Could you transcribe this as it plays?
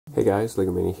Hey guys,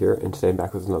 Lego Mini here, and today I'm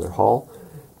back with another haul.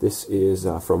 This is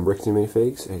from Bricks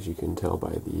Minifigs, as you can tell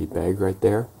by the bag right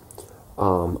there.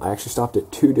 I actually stopped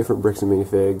at two different Bricks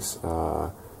Minifigs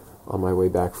on my way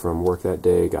back from work that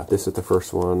day. Got this at the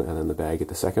first one, and then the bag at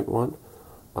the second one.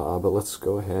 But let's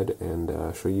go ahead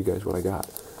and show you guys what I got.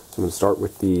 So I'm going to start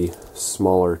with the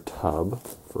smaller tub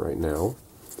for right now.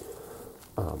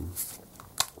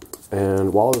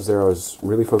 And while I was there, I was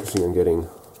really focusing on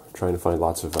trying to find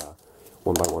lots of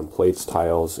 1x1 plates,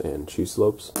 tiles, and cheese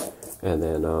slopes, and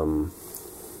then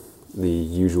the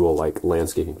usual like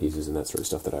landscaping pieces and that sort of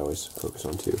stuff that I always focus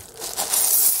on too.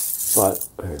 But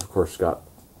I of course got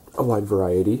a wide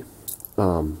variety,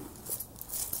 and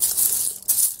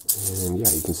yeah,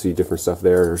 you can see different stuff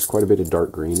there. There's quite a bit of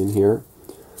dark green in here,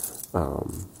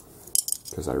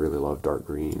 because I really love dark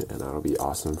green, and that'll be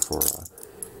awesome for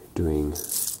doing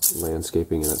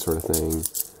landscaping and that sort of thing.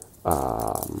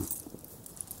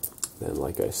 Then,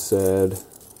 like I said,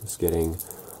 I was getting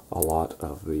a lot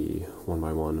of the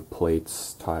 1x1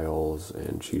 plates, tiles,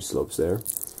 and cheese slopes there.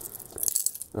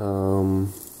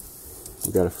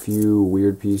 We got a few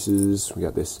weird pieces. We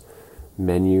got this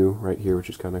menu right here,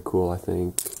 which is kind of cool, I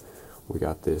think. We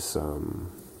got this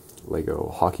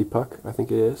Lego hockey puck, I think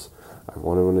it is. I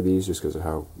wanted one of these just because of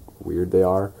how weird they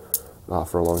are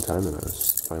for a long time, and I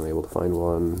was finally able to find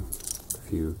one. A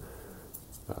few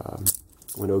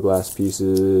window glass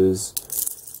pieces.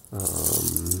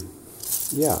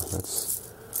 Yeah, that's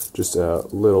just a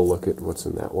little look at what's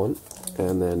in that one.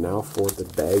 And then now for the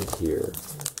bag here.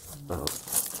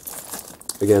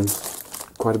 Again,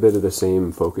 quite a bit of the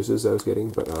same focuses I was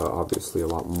getting, but obviously a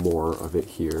lot more of it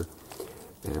here.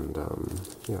 And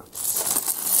yeah.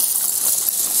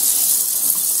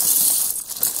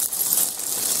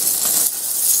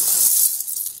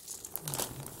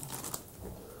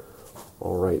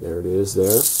 Alright, there it is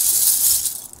there.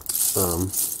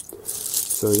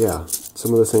 So yeah,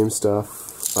 some of the same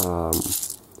stuff.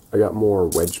 I got more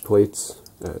wedge plates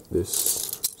at this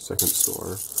second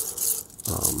store,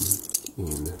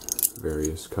 in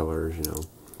various colors, you know,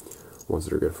 ones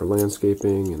that are good for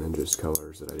landscaping, and then just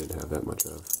colors that I didn't have that much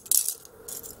of.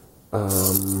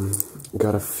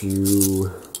 Got a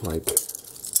few, like,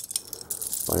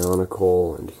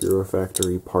 Bionicle and Hero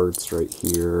Factory parts right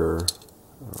here.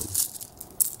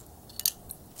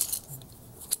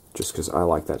 Just because I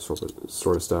like that sort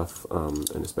of stuff,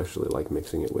 and especially like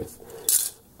mixing it with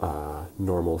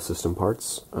normal system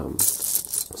parts.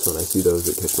 So when I see those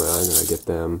that catch my eye, then I get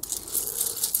them.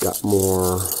 Got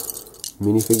more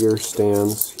minifigure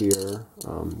stands here,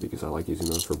 because I like using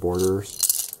those for borders,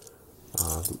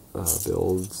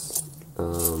 builds.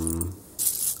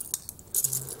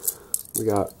 We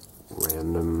got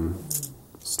random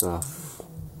stuff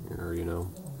here, you know.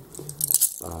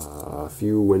 A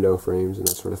few window frames and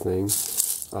that sort of thing,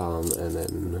 and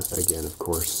then again, of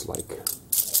course, like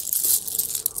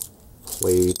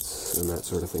plates and that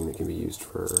sort of thing that can be used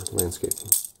for landscaping.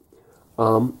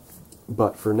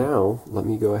 But for now, let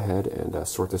me go ahead and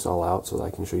sort this all out so that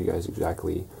I can show you guys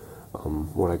exactly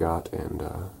what I got, and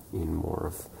in more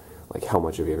of like how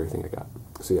much of everything I got.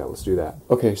 So yeah, let's do that.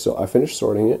 Okay, so I finished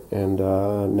sorting it, and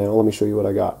now let me show you what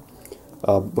I got.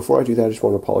 Before I do that, I just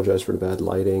want to apologize for the bad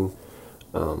lighting.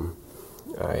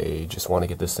 I just want to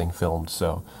get this thing filmed,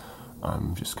 so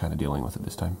I'm just kind of dealing with it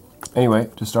this time. Anyway,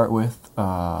 to start with,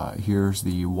 here's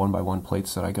the 1x1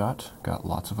 plates that I got. Got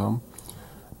lots of them,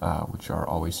 which are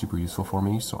always super useful for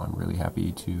me, so I'm really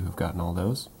happy to have gotten all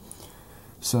those.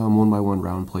 Some 1x1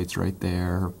 round plates right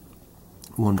there.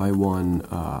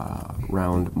 1x1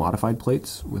 round modified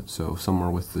plates, so some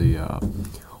are with the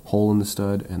hole in the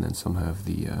stud, and then some have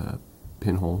the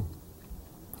pinhole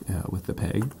with the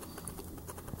peg.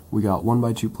 We got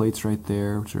 1x2 plates right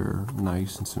there, which are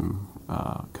nice, and some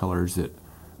colors that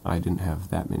I didn't have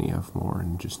that many of more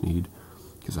and just need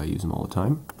because I use them all the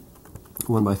time.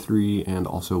 1x3 and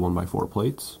also 1x4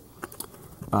 plates.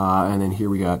 And then here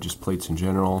we got just plates in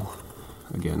general.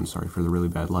 Again, sorry for the really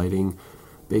bad lighting.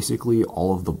 Basically,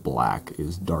 all of the black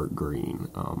is dark green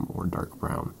or dark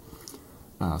brown.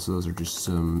 So those are just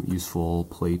some useful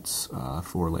plates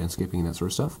for landscaping and that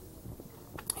sort of stuff.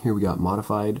 Here we got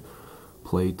modified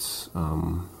plates,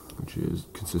 which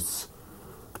consists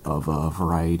of a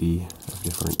variety of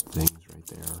different things right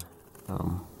there.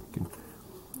 You can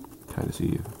kind of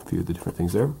see a few of the different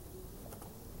things there.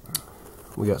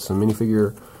 We got some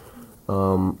minifigure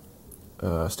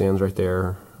stands right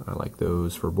there. I like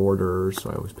those for borders, so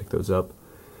I always pick those up.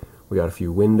 We got a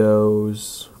few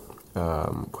windows,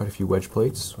 quite a few wedge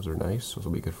plates. Those are nice. Those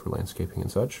will be good for landscaping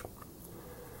and such.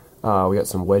 We got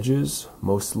some wedges,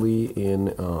 mostly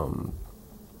in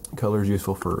color is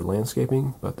useful for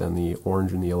landscaping, but then the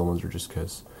orange and the yellow ones are just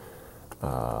because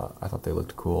I thought they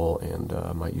looked cool and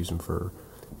might use them for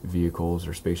vehicles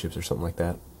or spaceships or something like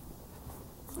that.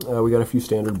 We got a few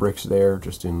standard bricks there,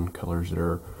 just in colors that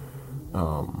are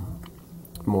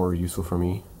more useful for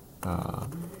me.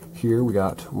 Here we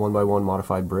got 1x1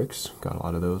 modified bricks, got a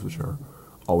lot of those, which are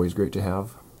always great to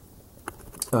have.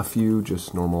 A few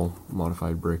just normal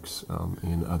modified bricks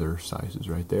in other sizes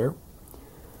right there.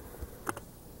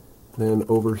 Then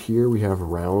over here we have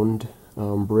round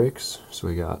bricks, so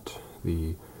we got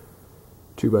the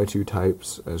 2x2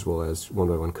 types as well as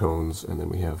 1x1 cones, and then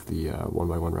we have the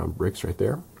 1x1 round bricks right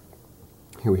there.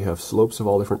 Here we have slopes of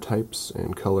all different types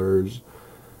and colors,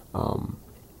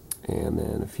 and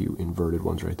then a few inverted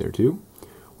ones right there too.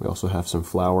 We also have some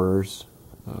flowers,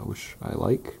 which I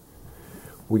like.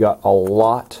 We got a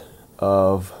lot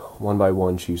of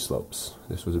 1x1 cheese slopes.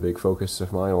 This was a big focus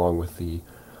of mine, along with the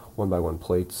 1x1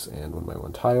 plates and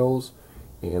 1x1 tiles,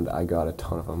 and I got a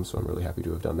ton of them, so I'm really happy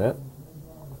to have done that.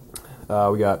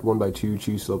 We got 1x2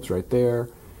 cheese slopes right there,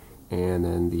 and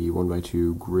then the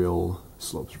 1x2 grill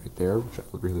slopes right there, which I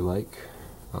really like,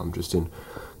 just in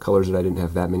colors that I didn't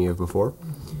have that many of before.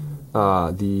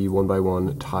 The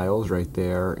 1x1 tiles right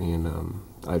there, and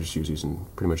I just use these in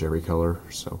pretty much every color,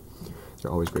 so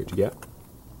they're always great to get.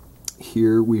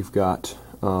 Here we've got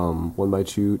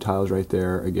 1x2 tiles right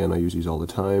there. Again, I use these all the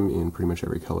time in pretty much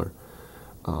every color,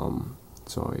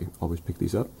 so I always pick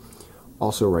these up.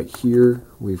 Also right here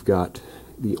we've got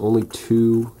the only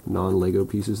 2 non-Lego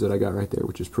pieces that I got right there,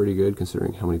 which is pretty good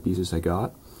considering how many pieces I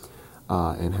got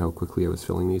and how quickly I was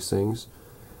filling these things.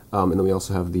 And then we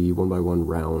also have the 1x1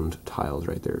 round tiles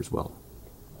right there as well.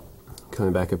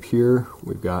 Coming back up here,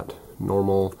 we've got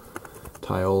normal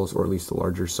tiles, or at least the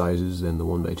larger sizes than the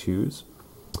 1x2s.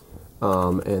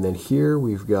 And then here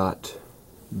we've got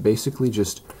basically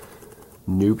just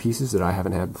new pieces that I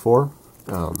haven't had before.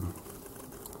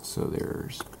 So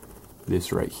there's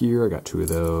this right here. I got 2 of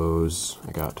those.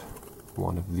 I got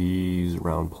one of these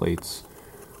round plates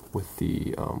with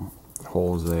the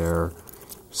holes there.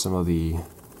 Some of the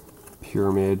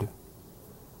pyramid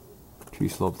tree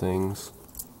slope things.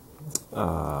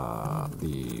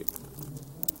 The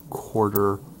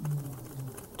quarter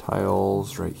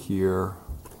tiles right here,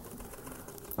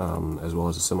 as well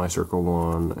as a semicircle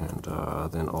one,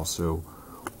 and then also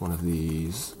one of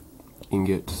these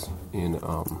ingots in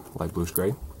light bluish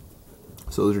gray.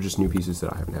 So those are just new pieces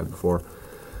that I haven't had before,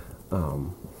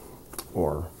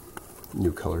 or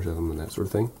new colors of them and that sort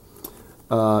of thing.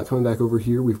 Coming back over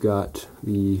here, we've got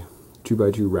the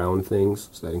 2x2 round things,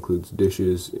 so that includes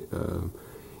dishes,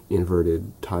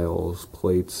 inverted tiles,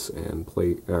 plates, and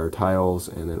tiles,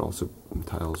 and then also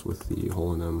tiles with the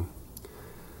hole in them.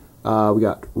 We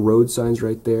got road signs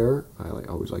right there. I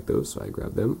always like those, so I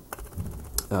grabbed them.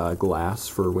 Glass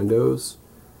for windows.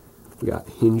 We got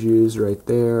hinges right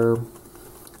there.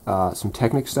 Some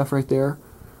Technic stuff right there,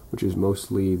 which is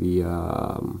mostly the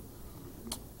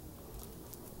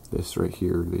this right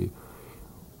here, the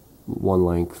one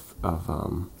length of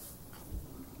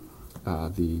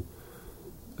the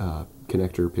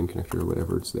connector, pin connector, or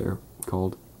whatever it's there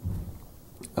called.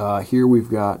 Here we've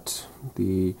got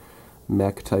the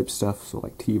mech type stuff, so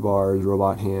like T-bars,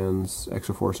 robot hands,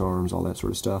 extra force arms, all that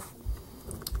sort of stuff.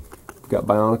 We've got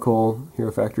Bionicle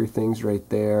Hero Factory things right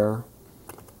there,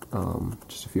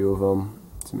 just a few of them,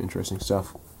 some interesting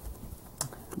stuff.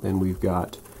 Then we've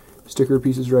got sticker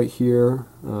pieces right here.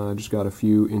 Just got a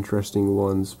few interesting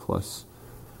ones, plus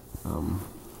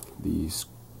these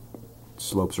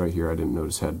slopes right here I didn't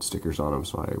notice had stickers on them,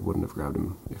 so I wouldn't have grabbed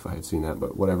them if I had seen that,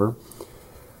 but whatever.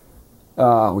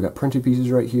 We got printed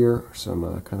pieces right here,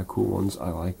 some kind of cool ones. I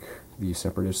like the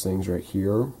separatist things right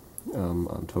here. I'm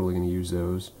totally going to use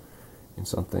those in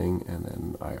something, and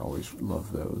then I always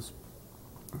love those.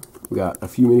 We got a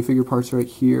few minifigure parts right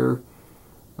here.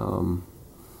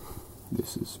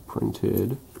 This is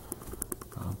printed,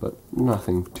 but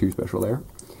nothing too special there.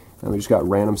 And we just got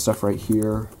random stuff right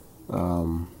here.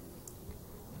 Minecraft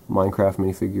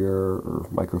minifigure, or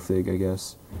microfig, I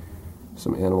guess.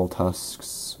 Some animal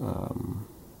tusks.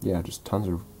 Yeah, just tons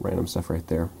of random stuff right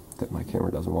there that my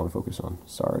camera doesn't want to focus on.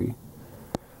 Sorry.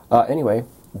 Anyway,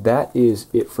 that is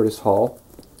it for this haul.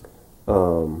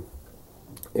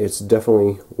 It's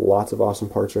definitely lots of awesome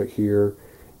parts right here,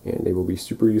 and they will be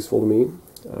super useful to me.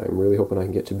 I'm really hoping I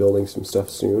can get to building some stuff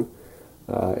soon,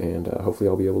 and hopefully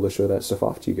I'll be able to show that stuff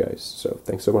off to you guys. So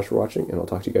thanks so much for watching, and I'll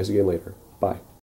talk to you guys again later. Bye.